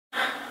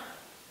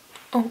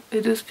Oh,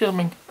 it is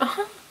filming.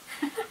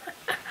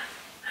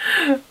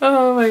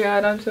 Oh my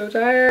god, I'm so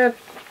tired.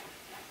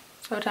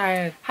 So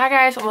tired. Hi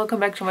guys, and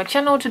welcome back to my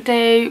channel.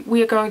 Today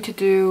we are going to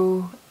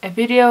do a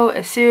video,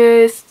 a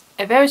series,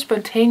 a very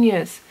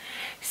spontaneous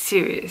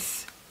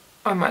series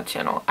on my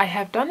channel. I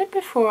have done it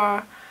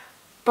before,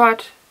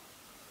 but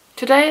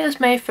today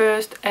is May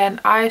 1st and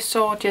I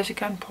saw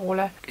Jessica and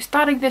Paula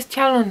starting this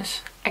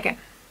challenge again.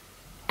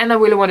 And I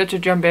really wanted to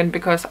jump in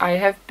because I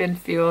have been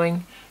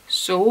feeling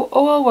so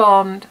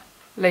overwhelmed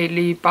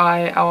lately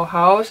by our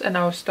house and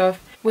our stuff.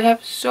 We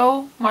have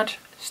so much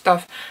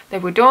stuff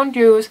that we don't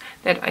use,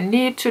 that I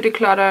need to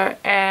declutter,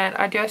 and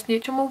I just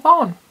need to move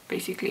on,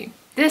 basically.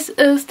 This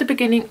is the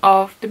beginning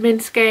of the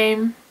mince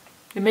game,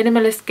 the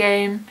minimalist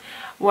game,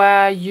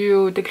 where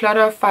you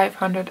declutter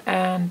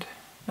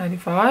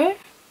 595.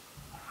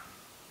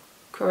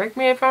 Correct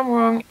me if I'm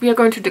wrong. We are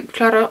going to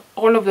declutter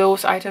all of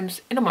those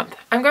items in a month.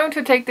 I'm going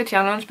to take the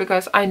challenge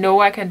because I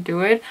know I can do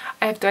it.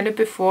 I have done it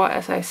before,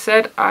 as I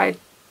said. I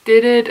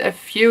did it a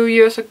few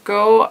years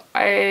ago.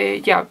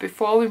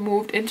 Before we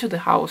moved into the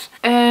house.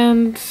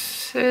 And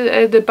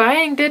the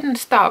buying didn't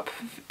stop.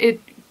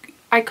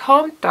 I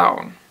calmed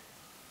down.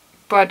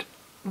 But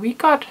we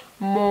got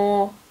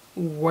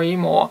way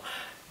more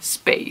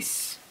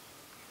space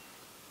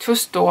to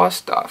store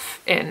stuff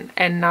in.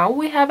 And now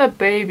we have a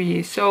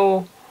baby,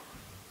 so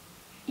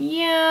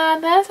yeah,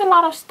 there's a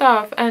lot of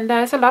stuff, and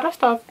there's a lot of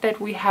stuff that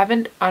we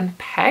haven't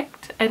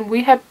unpacked, and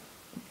we have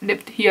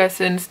lived here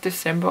since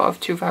December of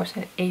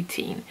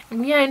 2018.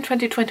 We are in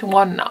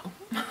 2021 now.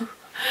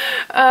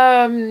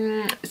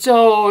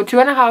 So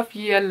 2.5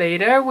 years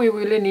later, we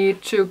really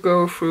need to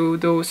go through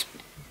those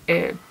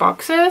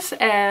boxes,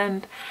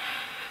 and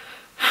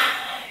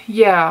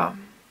yeah,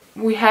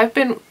 we have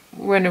been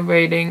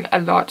renovating a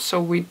lot,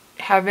 so we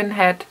haven't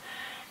had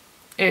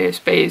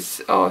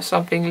space or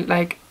something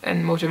like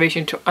and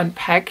motivation to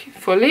unpack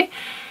fully,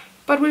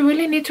 but we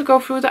really need to go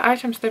through the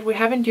items that we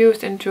haven't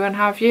used in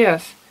 2.5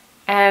 years,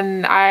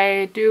 and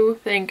I do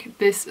think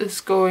this is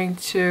going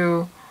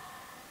to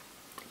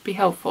be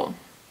helpful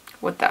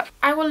with that.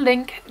 I will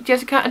link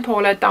Jessica and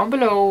Paula down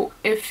below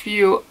if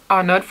you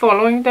are not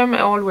following them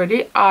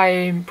already.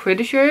 I'm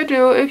pretty sure you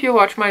do if you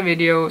watch my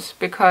videos,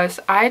 because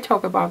I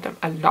talk about them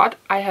a lot.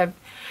 I have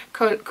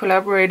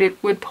collaborated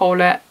with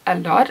Paula a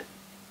lot,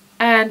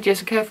 and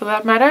Jessica for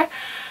that matter.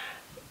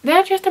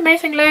 They're just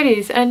amazing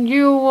ladies, and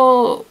you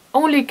will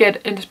only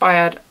get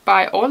inspired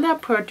by all their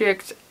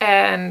projects,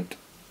 and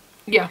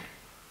yeah,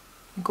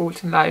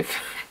 goals in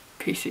life,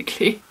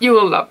 basically. You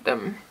will love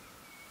them.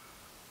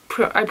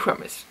 I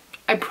promise.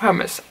 I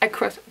promise. I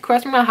cross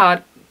my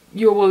heart,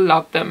 you will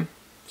love them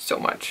so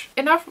much.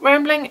 Enough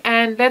rambling,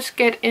 and let's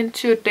get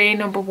into day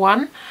number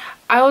 1.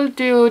 I will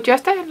do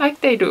just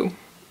like they do,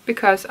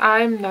 because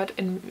I'm not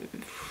in...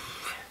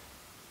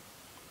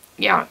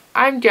 Yeah,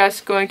 I'm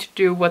just going to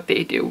do what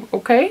they do,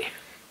 okay?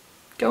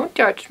 Don't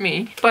judge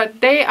me. But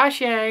they are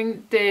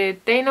sharing the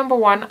day number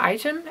 1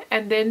 item,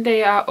 and then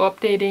they are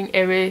updating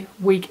every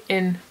week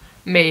in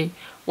May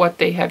what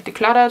they have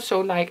decluttered. So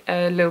like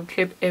a little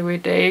clip every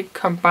day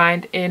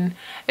combined in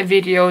a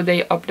video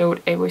they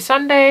upload every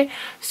Sunday.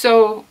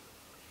 So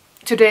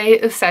today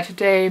is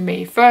Saturday,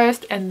 May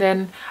 1st, and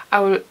then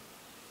I will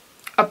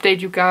update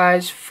you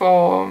guys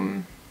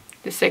from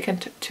the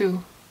 2nd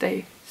to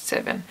day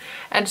 7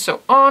 and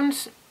so on.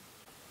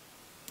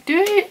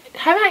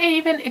 Have I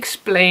even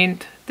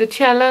explained the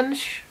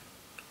challenge?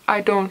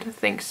 I don't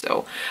think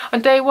so.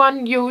 On day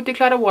 1 you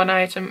declutter 1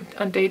 item,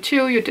 on day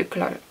 2 you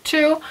declutter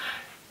 2,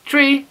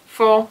 3,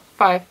 4,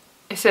 5,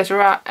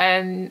 etc.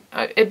 and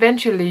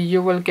eventually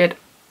you will get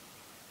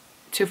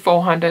to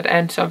 400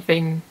 and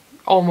something,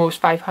 almost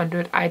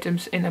 500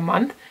 items in a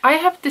month. I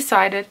have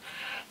decided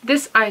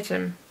this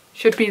item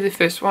should be the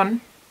first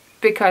one,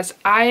 because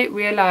I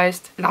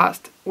realized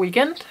last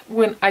weekend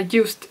when I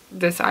used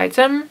this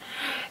item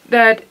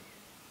that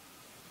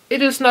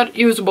it is not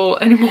usable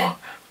anymore.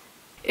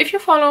 If you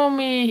follow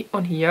me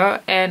on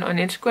here and on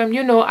Instagram,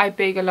 you know I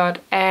bake a lot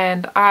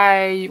and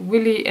I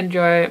really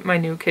enjoy my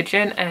new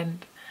kitchen,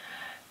 and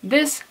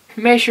this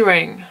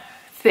measuring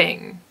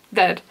thing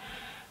that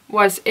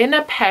was in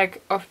a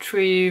pack of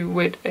 3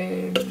 with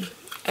a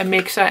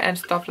mixer and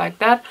stuff like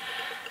that,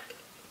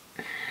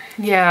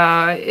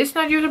 yeah, it's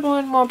not usable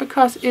anymore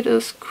because it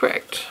is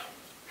cracked.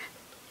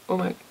 Oh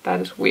my,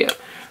 that is weird.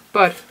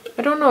 But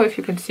I don't know if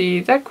you can see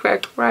that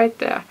crack right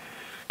there.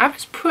 I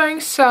was pouring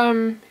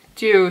some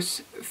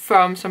juice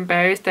from some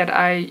berries that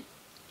I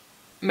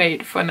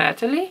made for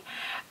Natalie.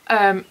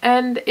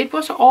 And it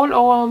was all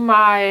over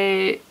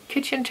my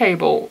kitchen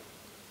table.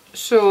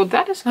 So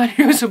that is not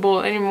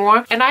usable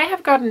anymore. And I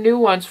have gotten new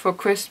ones for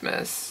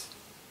Christmas.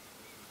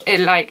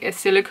 Like a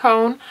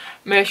silicone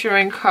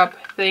measuring cup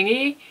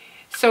thingy.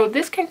 So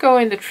this can go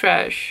in the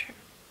trash.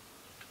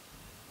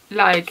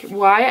 Like,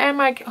 why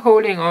am I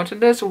holding on to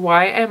this?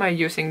 Why am I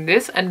using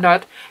this and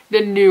not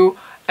the new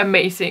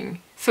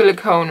amazing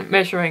silicone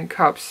measuring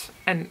cups?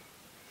 And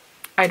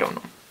I don't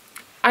know.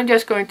 I'm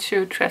just going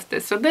to trash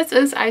this. So this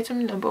is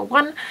item number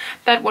 1.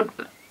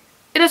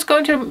 It is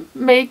going to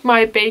make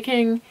my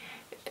baking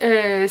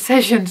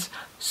sessions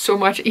so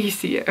much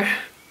easier.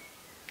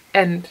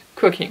 And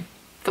cooking,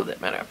 for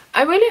that matter.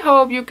 I really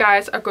hope you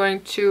guys are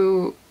going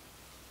to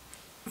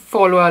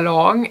follow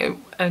along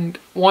and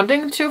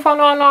wanting to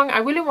follow along. I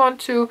really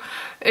want to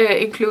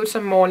include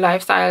some more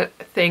lifestyle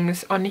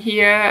things on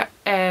here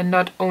and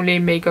not only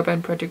makeup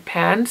and project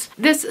pans.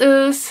 This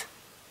is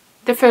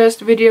the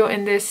first video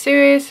in this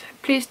series.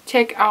 Please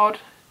check out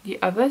the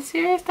other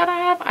series that I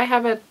have. I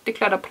have a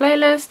declutter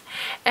playlist,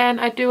 and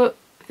I do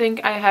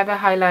think I have a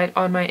highlight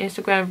on my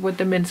Instagram with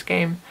the Mince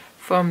game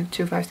from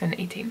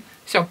 2018.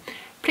 So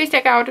please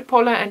check out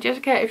Paula and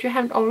Jessica if you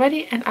haven't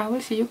already, and I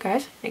will see you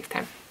guys next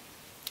time.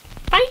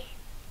 Bye!